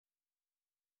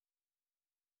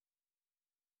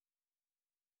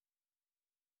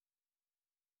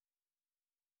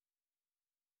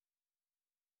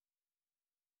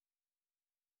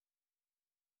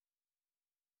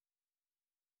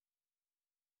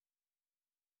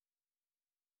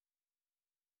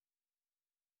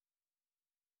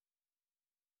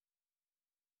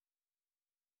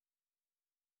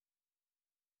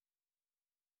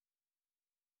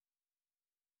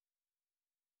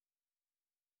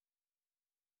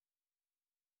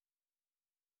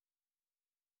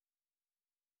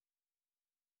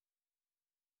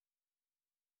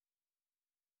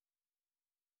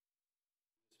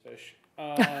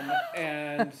And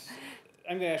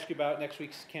I'm going to ask you about next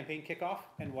week's campaign kickoff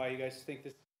and why you guys think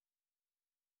this.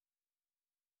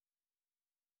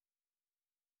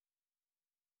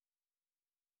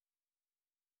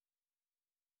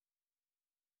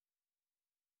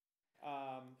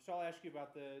 So I'll ask you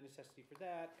about the necessity for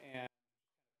that and.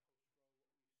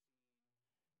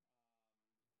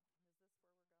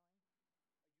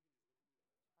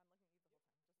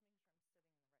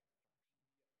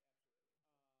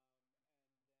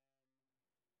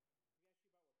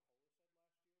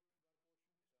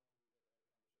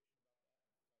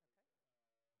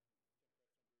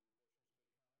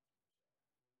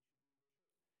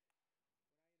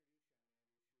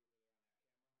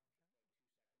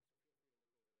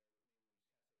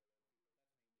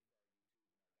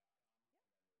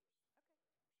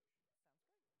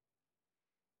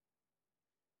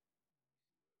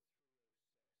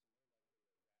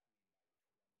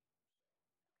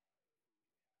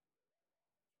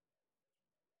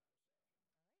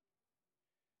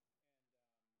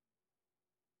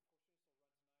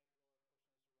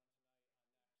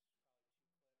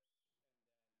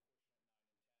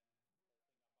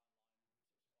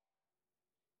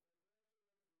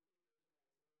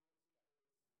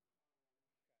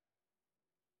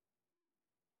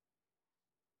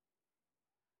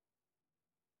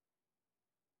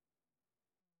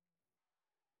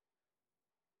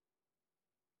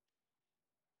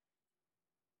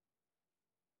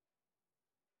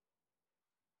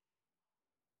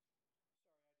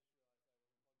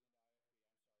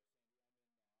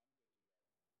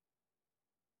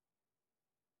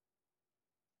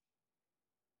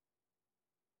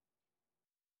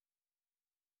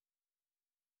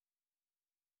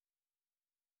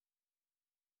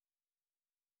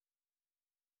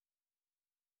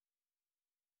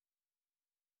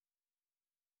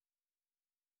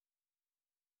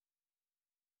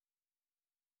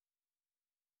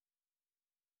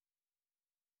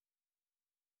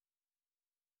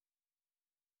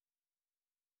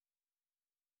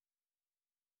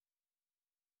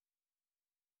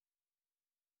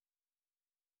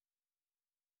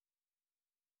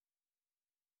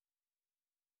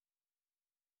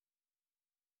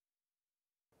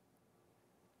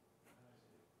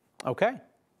 Okay.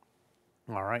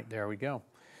 All right, there we go.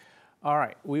 All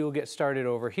right, we will get started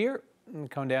over here and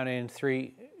come down in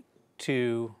 3,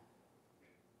 2.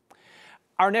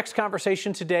 Our next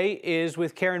conversation today is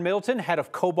with Karen Middleton, head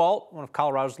of COBALT, one of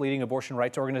Colorado's leading abortion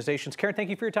rights organizations. Karen,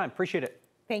 thank you for your time. Appreciate it.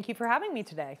 Thank you for having me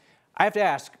today. I have to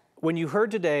ask, when you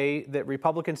heard today that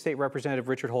Republican State Representative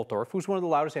Richard Holtorf, who's one of the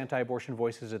loudest anti-abortion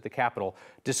voices at the Capitol,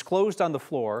 disclosed on the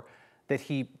floor that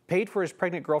he paid for his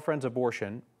pregnant girlfriend's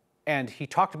abortion and he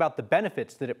talked about the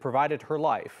benefits that it provided her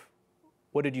life,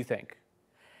 what did you think?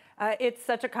 It's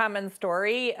such a common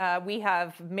story. We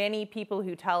have many people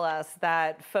who tell us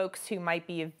that folks who might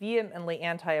be vehemently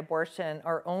anti-abortion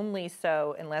are only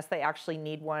so unless they actually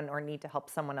need one or need to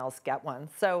help someone else get one.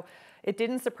 So it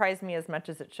didn't surprise me as much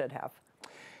as it should have.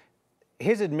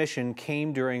 His admission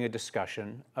came during a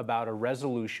discussion about a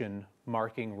resolution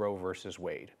marking Roe versus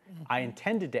Wade. I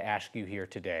intended to ask you here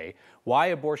today why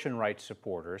abortion rights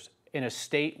supporters in a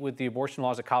state with the abortion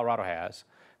laws that Colorado has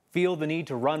feel the need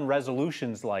to run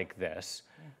resolutions like this.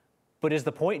 But is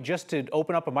the point just to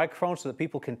open up a microphone so that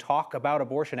people can talk about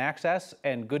abortion access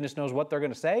and goodness knows what they're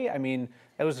going to say? I mean,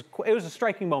 it was a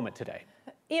striking moment today.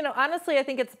 You know, honestly, I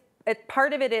think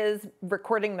part of it is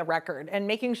recording the record and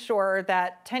making sure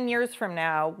that 10 years from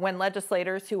now, when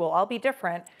legislators, who will all be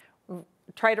different,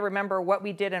 try to remember what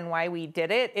we did and why we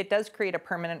did it, it does create a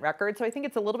permanent record. So I think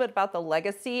it's a little bit about the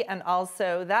legacy, and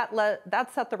also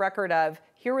that set the record of,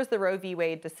 here was the Roe v.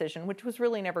 Wade decision, which was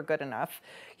really never good enough.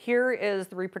 Here is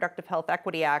the Reproductive Health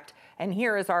Equity Act, and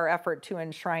here is our effort to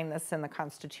enshrine this in the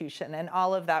Constitution. And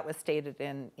all of that was stated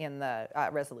in the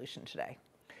resolution today.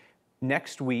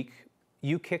 Next week,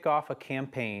 you kick off a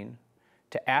campaign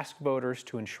to ask voters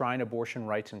to enshrine abortion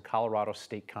rights in Colorado's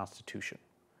state constitution.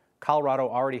 Colorado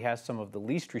already has some of the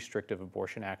least restrictive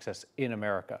abortion access in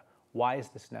America. Why is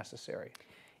this necessary?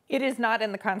 It is not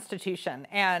in the Constitution.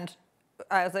 And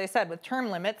as I said, with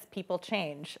term limits, people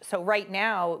change. So right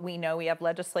now, we know we have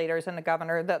legislators and a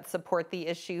governor that support the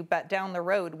issue, but down the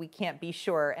road, we can't be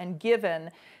sure. And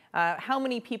given how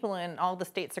many people in all the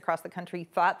states across the country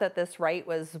thought that this right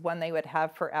was one they would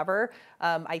have forever,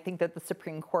 I think that the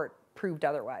Supreme Court proved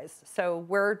otherwise. So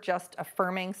we're just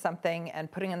affirming something and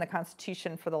putting in the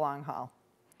Constitution for the long haul.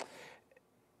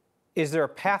 Is there a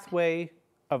pathway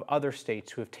of other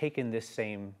states who have taken this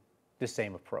same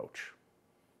approach?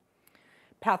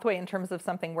 pathway in terms of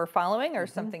something we're following or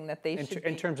something that they should be?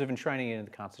 In terms of enshrining it in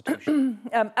the Constitution.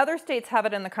 Other states have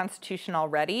it in the Constitution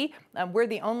already. We're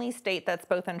the only state that's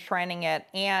both enshrining it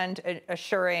and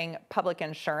assuring public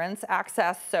insurance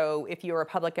access. So if you're a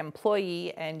public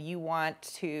employee and you want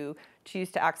to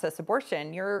choose to access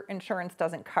abortion, your insurance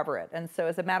doesn't cover it. And so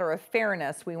as a matter of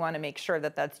fairness, we want to make sure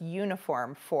that that's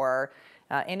uniform for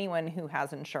anyone who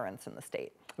has insurance in the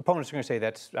state. Opponents are going to say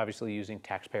that's obviously using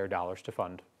taxpayer dollars to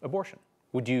fund abortion.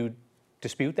 Would you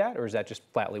dispute that, or is that just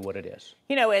flatly what it is?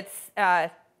 You know, it's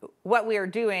what we are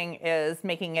doing is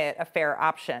making it a fair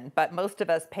option, but most of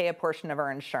us pay a portion of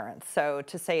our insurance. So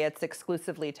to say it's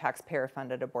exclusively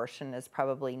taxpayer-funded abortion is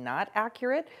probably not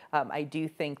accurate. I do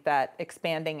think that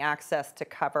expanding access to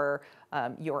cover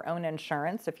your own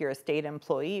insurance, if you're a state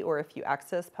employee or if you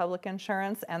access public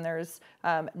insurance, and there's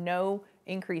no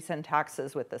increase in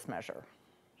taxes with this measure.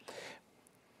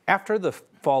 After the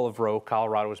fall of Roe,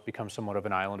 Colorado has become somewhat of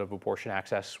an island of abortion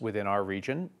access within our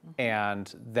region,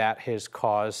 and that has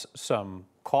caused some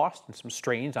cost and some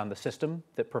strains on the system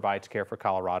that provides care for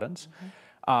Coloradans.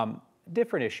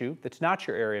 Different issue that's not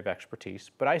your area of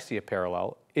expertise, but I see a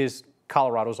parallel, is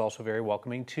Colorado is also very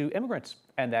welcoming to immigrants,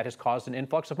 and that has caused an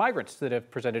influx of migrants that have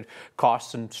presented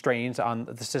costs and strains on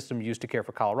the system used to care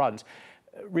for Coloradans.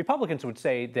 Republicans would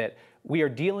say that we are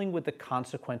dealing with the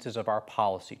consequences of our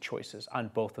policy choices on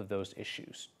both of those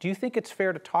issues. Do you think it's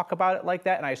fair to talk about it like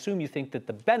that? And I assume you think that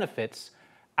the benefits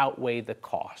outweigh the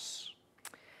costs.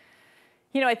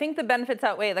 You know, I think the benefits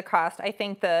outweigh the cost. I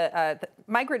think the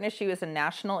migrant issue is a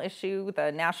national issue. The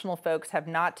national folks have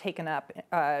not taken up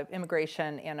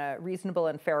immigration in a reasonable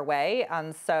and fair way,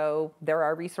 and so there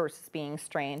are resources being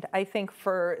strained. I think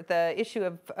for the issue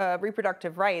of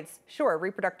reproductive rights, sure,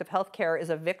 reproductive health care is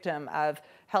a victim of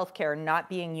healthcare not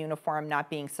being uniform, not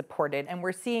being supported, and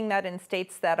we're seeing that in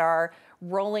states that are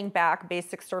rolling back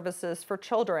basic services for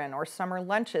children or summer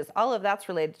lunches. All of that's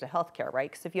related to healthcare,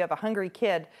 right? Because if you have a hungry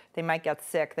kid, they might get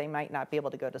sick, they might not be able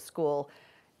to go to school.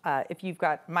 If you've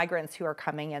got migrants who are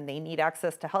coming and they need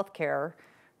access to healthcare,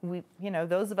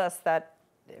 those of us that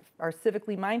are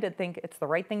civically minded think it's the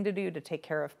right thing to do to take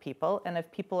care of people. And if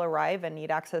people arrive and need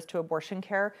access to abortion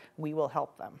care, we will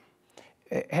help them.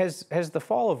 Has the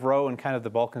fall of Roe and kind of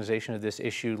the balkanization of this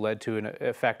issue led to an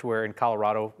effect where in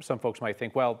Colorado, some folks might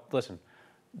think, well, listen,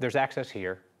 there's access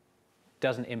here,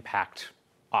 doesn't impact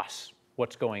us,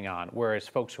 what's going on, whereas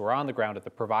folks who are on the ground at the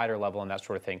provider level and that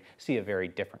sort of thing see a very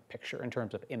different picture in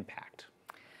terms of impact?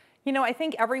 You know, I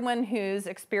think everyone who's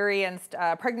experienced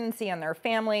pregnancy in their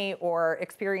family or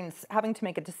having to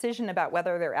make a decision about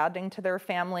whether they're adding to their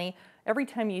family, every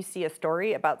time you see a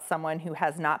story about someone who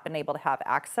has not been able to have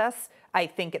access, I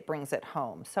think it brings it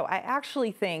home. So I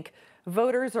actually think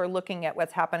voters are looking at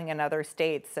what's happening in other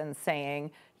states and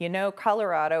saying, you know,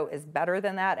 Colorado is better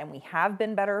than that, and we have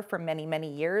been better for many,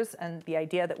 many years, and the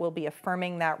idea that we'll be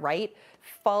affirming that right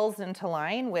falls into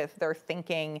line with their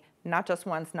thinking, not just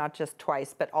once, not just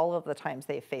twice, but all of the times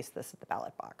they've faced this at the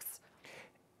ballot box.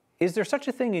 Is there such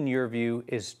a thing, in your view,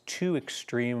 as too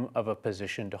extreme of a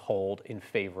position to hold in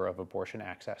favor of abortion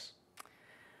access?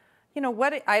 You know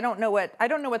what? I don't know what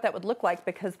that would look like,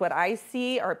 because what I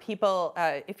see are people.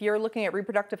 If you're looking at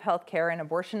reproductive health care and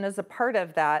abortion is a part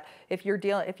of that, if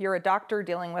you're a doctor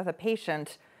dealing with a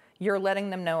patient, you're letting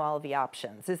them know all of the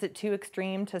options. Is it too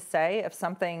extreme to say if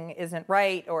something isn't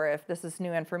right or if this is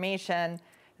new information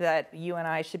that you and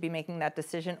I should be making that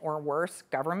decision, or worse,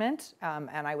 government?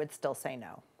 And I would still say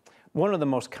no. One of the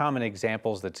most common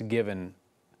examples that's given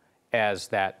as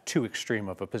that too extreme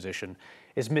of a position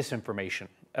is misinformation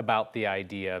about the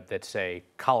idea that, say,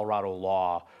 Colorado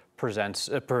law provides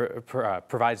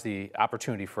the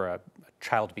opportunity for a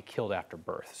child to be killed after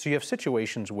birth. So you have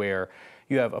situations where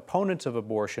you have opponents of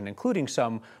abortion, including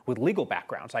some with legal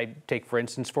backgrounds. I take, for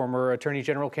instance, former Attorney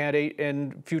General candidate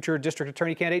and future District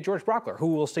Attorney candidate George Brockler, who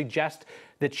will suggest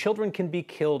that children can be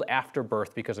killed after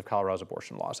birth because of Colorado's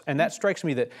abortion laws. And that strikes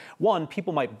me that, one,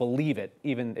 people might believe it,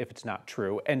 even if it's not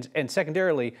true, and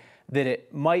secondarily, that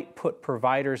it might put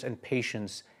providers and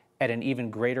patients at an even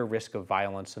greater risk of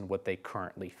violence than what they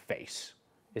currently face.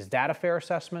 Is that a fair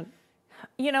assessment?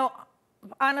 You know,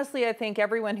 honestly, I think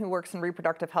everyone who works in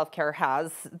reproductive health care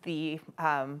has the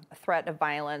threat of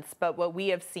violence, but what we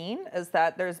have seen is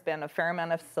that there's been a fair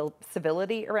amount of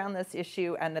civility around this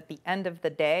issue, and at the end of the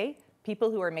day,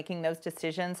 people who are making those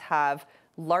decisions have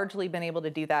largely been able to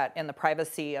do that in the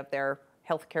privacy of their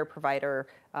healthcare provider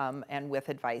and with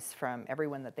advice from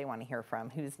everyone that they want to hear from,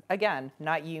 who's, again,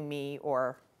 not you, me,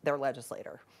 or their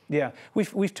legislator. Yeah,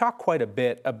 we've talked quite a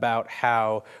bit about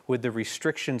how, with the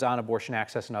restrictions on abortion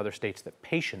access in other states, that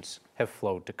patients have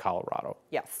flowed to Colorado.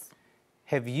 Yes.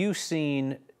 Have you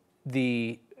seen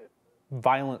the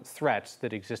violent threats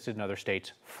that existed in other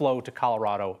states flow to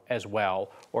Colorado as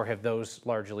well, or have those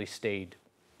largely stayed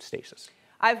stasis?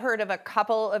 I've heard of a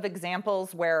couple of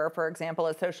examples where, for example,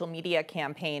 a social media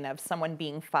campaign of someone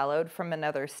being followed from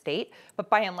another state, but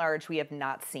by and large, we have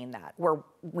not seen that.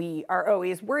 We are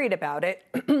always worried about it.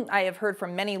 I have heard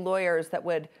from many lawyers that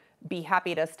would be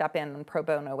happy to step in pro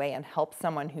bono way and help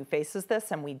someone who faces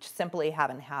this, and we simply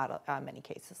haven't had many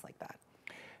cases like that.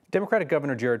 Democratic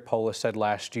Governor Jared Polis said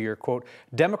last year, quote,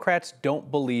 "Democrats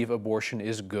don't believe abortion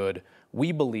is good.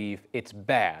 We believe it's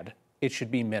bad. It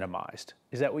should be minimized."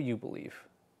 Is that what you believe?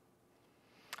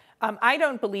 I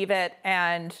don't believe it,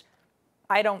 and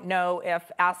I don't know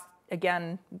if asked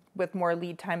again with more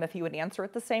lead time if he would answer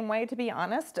it the same way, to be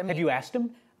honest. I mean, have you asked him?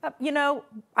 You know,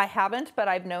 I haven't, but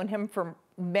I've known him for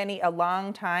a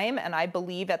long time, and I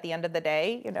believe at the end of the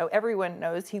day, you know, everyone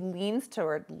knows he leans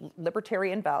toward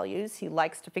libertarian values. He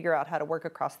likes to figure out how to work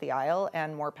across the aisle,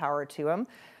 and more power to him.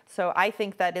 So I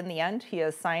think that in the end, he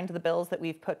has signed the bills that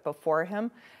we've put before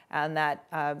him, and that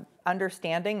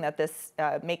understanding that this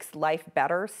makes life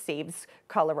better, saves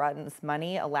Coloradans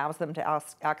money, allows them to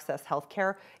access health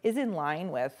care, is in line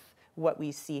with what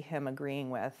we see him agreeing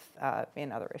with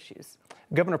in other issues.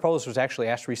 Governor Polis was actually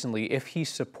asked recently if he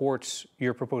supports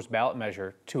your proposed ballot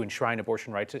measure to enshrine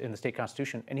abortion rights in the state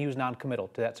constitution, and he was non-committal.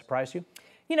 Did that surprise you?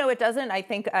 You know, it doesn't. I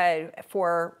think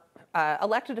for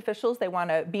elected officials, they want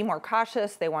to be more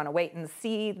cautious. They want to wait and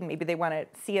see. Maybe they want to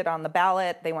see it on the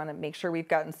ballot. They want to make sure we've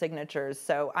gotten signatures.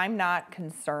 So I'm not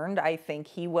concerned. I think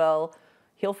he'll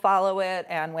follow it,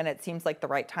 and when it seems like the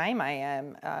right time, I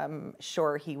am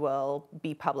sure he will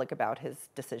be public about his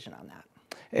decision on that.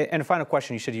 And a final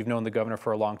question, you said you've known the governor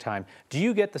for a long time. Do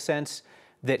you get the sense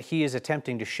that he is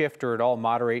attempting to shift or at all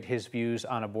moderate his views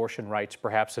on abortion rights,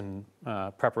 perhaps in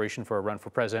preparation for a run for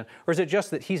president? Or is it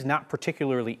just that he's not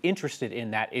particularly interested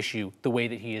in that issue the way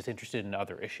that he is interested in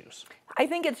other issues? I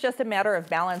think it's just a matter of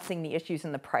balancing the issues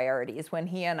and the priorities. When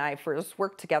he and I first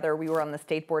worked together, we were on the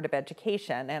State Board of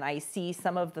Education, and I see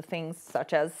some of the things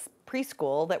such as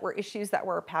preschool that were issues that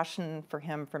were a passion for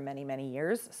him for many, many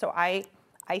years. So I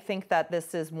think that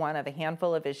this is one of a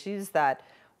handful of issues that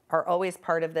are always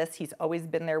part of this. He's always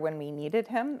been there when we needed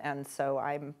him, and so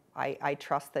I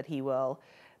trust that he will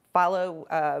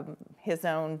follow his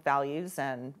own values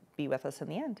and be with us in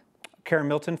the end. Karen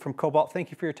Middleton from COBALT,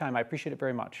 thank you for your time. I appreciate it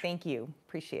very much. Thank you.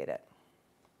 Appreciate it.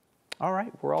 All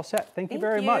right, we're all set. Thank you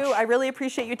very much. I really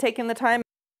appreciate you taking the time.